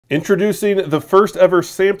Introducing the first ever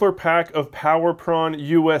sampler pack of Power Prawn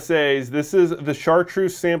USA's. This is the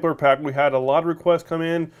Chartreuse sampler pack. We had a lot of requests come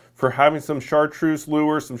in for having some Chartreuse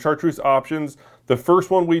lures, some Chartreuse options. The first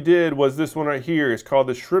one we did was this one right here. It's called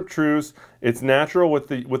the Shrimptreuse. It's natural with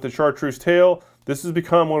the Chartreuse-Tail. This has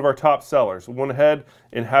become one of our top sellers. We went ahead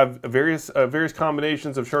and have various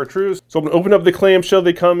combinations of Chartreuse. So I'm gonna open up the clamshell.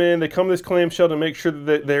 They come in this clamshell to make sure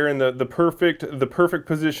that they're in the perfect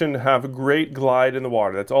position to have a great glide in the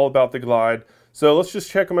water. That's all about the glide. So let's just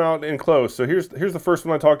check them out in close. So here's the first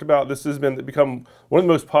one I talked about. This has become one of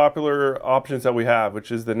the most popular options that we have,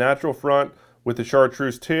 which is the natural front with the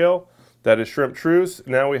Chartreuse-Tail. That is Shrimptreuse.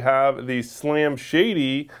 Now we have the Slam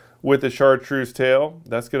Shady with the Chartreuse-Tail.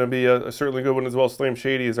 That's going to be a certainly good one as well. Slam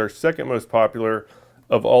Shady is our second most popular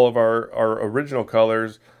of all of our original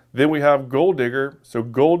colors. Then we have Gold Digger. So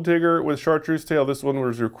Gold Digger with Chartreuse-Tail. This one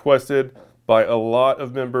was requested by a lot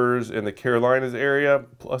of members in the Carolinas area,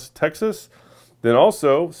 plus Texas. Then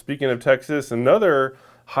also, speaking of Texas, another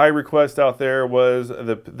high request out there was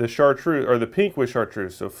the Chartreuse, or the pink with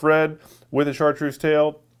Chartreuse. So Fred with the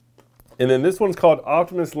Chartreuse-Tail. And then this one's called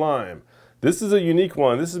Optimus Lime. This is a unique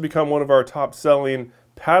one. This has become one of our top selling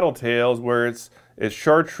paddle tails, where it's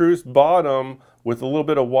chartreuse bottom with a little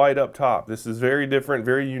bit of white up top. This is very different,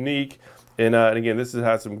 very unique. And again, this has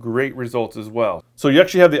had some great results as well. So you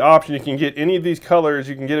actually have the option, you can get any of these colors.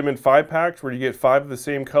 You can get them in 5-packs where you get 5 of the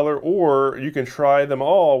same color, or you can try them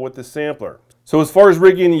all with the sampler. So as far as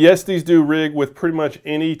rigging, yes, these do rig with pretty much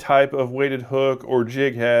any type of weighted hook or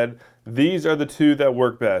jig head. These are the two that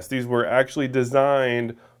work best. These were actually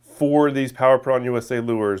designed for these Power Prawn USA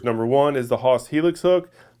lures. Number one is the Haas Helix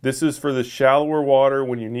hook. This is for the shallower water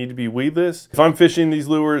when you need to be weedless. If I'm fishing these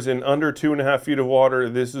lures in under 2.5 feet of water,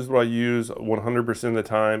 this is what I use 100% of the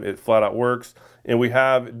time. It flat out works. And we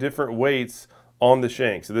have different weights on the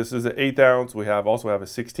shank. So this is an 1/8 ounce. We also have a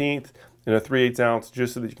 1/16 and a 3/8 ounce,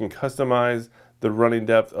 just so that you can customize the running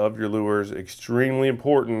depth of your lures. Extremely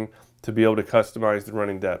important to be able to customize the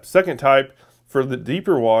running depth. Second type for the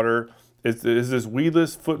deeper water is this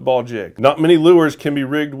weedless football jig. Not many lures can be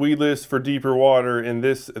rigged weedless for deeper water, and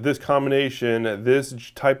this combination, this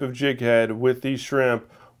type of jig head with these shrimp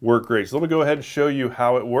work great. So let me go ahead and show you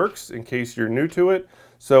how it works in case you're new to it.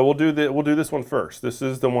 So we'll do this one first. This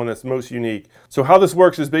is the one that's most unique. So how this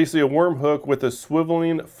works is basically a worm hook with a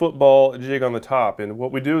swiveling football jig on the top. And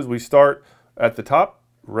what we do is we start at the top,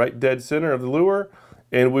 right dead center of the lure,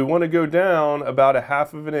 and we want to go down about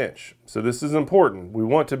 1/2 inch. So this is important. We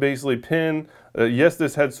want to basically pin, yes,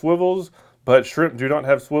 this head swivels, but shrimp do not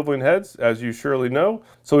have swiveling heads, as you surely know.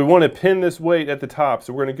 So we want to pin this weight at the top.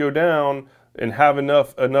 So we're going to go down and have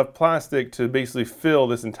enough plastic to basically fill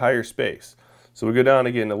this entire space. So we go down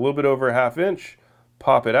again a little bit over 1/2 inch,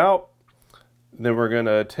 pop it out. Then we're going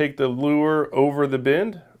to take the lure over the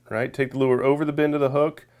bend, right? Take the lure over the bend of the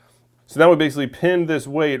hook. So now we basically pinned this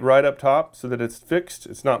weight right up top so that it's fixed,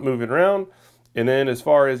 it's not moving around. And then as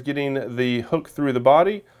far as getting the hook through the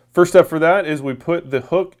body, first step for that is we put the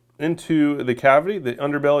hook into the cavity, the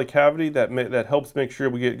underbelly cavity, that helps make sure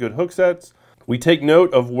we get good hook sets. We take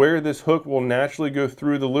note of where this hook will naturally go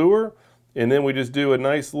through the lure, and then we just do a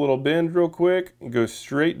nice little bend real quick, and go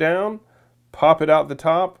straight down, pop it out the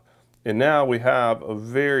top, and now we have a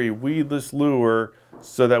very weedless lure,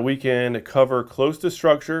 so that we can cover close to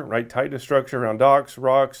structure, right, tight to structure around docks,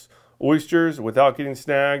 rocks, oysters without getting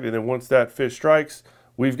snagged. And then once that fish strikes,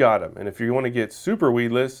 we've got them. And if you want to get super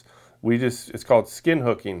weedless, it's called skin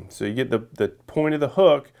hooking. So you get the point of the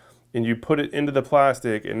hook and you put it into the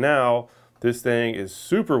plastic, and now this thing is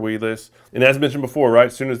super weedless. And as mentioned before, right,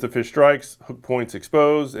 as soon as the fish strikes, hook point's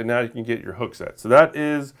exposed, and now you can get your hook set. So that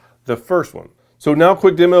is the first one. So now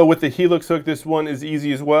quick demo with the Helix hook. This one is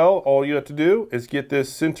easy as well. All you have to do is get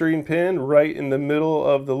this centering pin right in the middle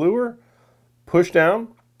of the lure, push down,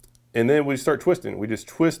 and then we start twisting. We just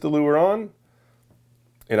twist the lure on,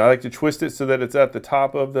 and I like to twist it so that it's at the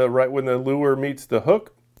top of right when the lure meets the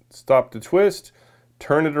hook. Stop the twist,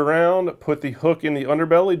 turn it around, put the hook in the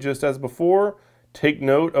underbelly just as before. Take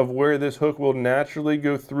note of where this hook will naturally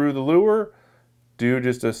go through the lure. Do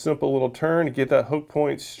just a simple little turn, get that hook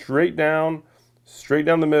point straight down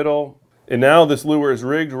the middle. And now this lure is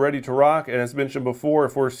rigged, ready to rock. And as mentioned before,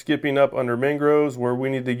 if we're skipping up under mangroves where we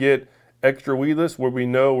need to get extra weedless, where we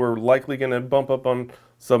know we're likely going to bump up on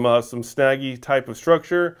some snaggy type of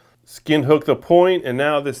structure, skin hook the point, and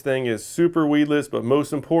now this thing is super weedless, but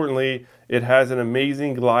most importantly, it has an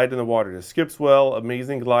amazing glide in the water. It skips well,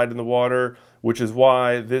 amazing glide in the water, which is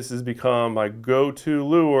why this has become my go-to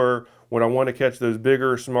lure when I want to catch those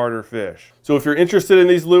bigger, smarter fish. So if you're interested in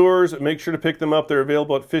these lures, make sure to pick them up. They're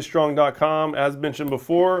available at fishstrong.com. As mentioned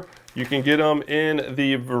before, you can get them in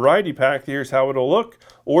the variety pack. Here's how it'll look,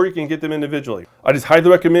 or you can get them individually. I just highly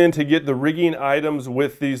recommend to get the rigging items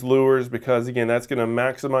with these lures because, again, that's going to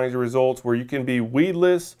maximize your results where you can be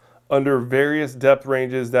weedless under various depth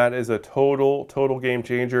ranges. That is a total game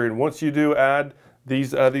changer. And once you do add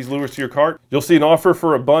these lures to your cart, you'll see an offer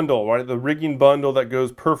for a bundle, right? The rigging bundle that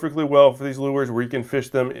goes perfectly well for these lures where you can fish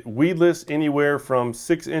them weedless anywhere from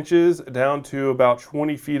 6 inches down to about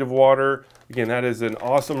 20 feet of water. Again, that is an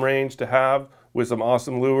awesome range to have with some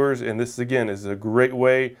awesome lures. And this, again, is a great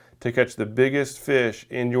way to catch the biggest fish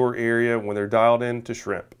in your area when they're dialed in to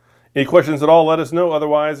shrimp. Any questions at all, let us know.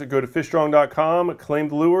 Otherwise, go to fishstrong.com, claim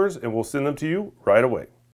the lures, and we'll send them to you right away.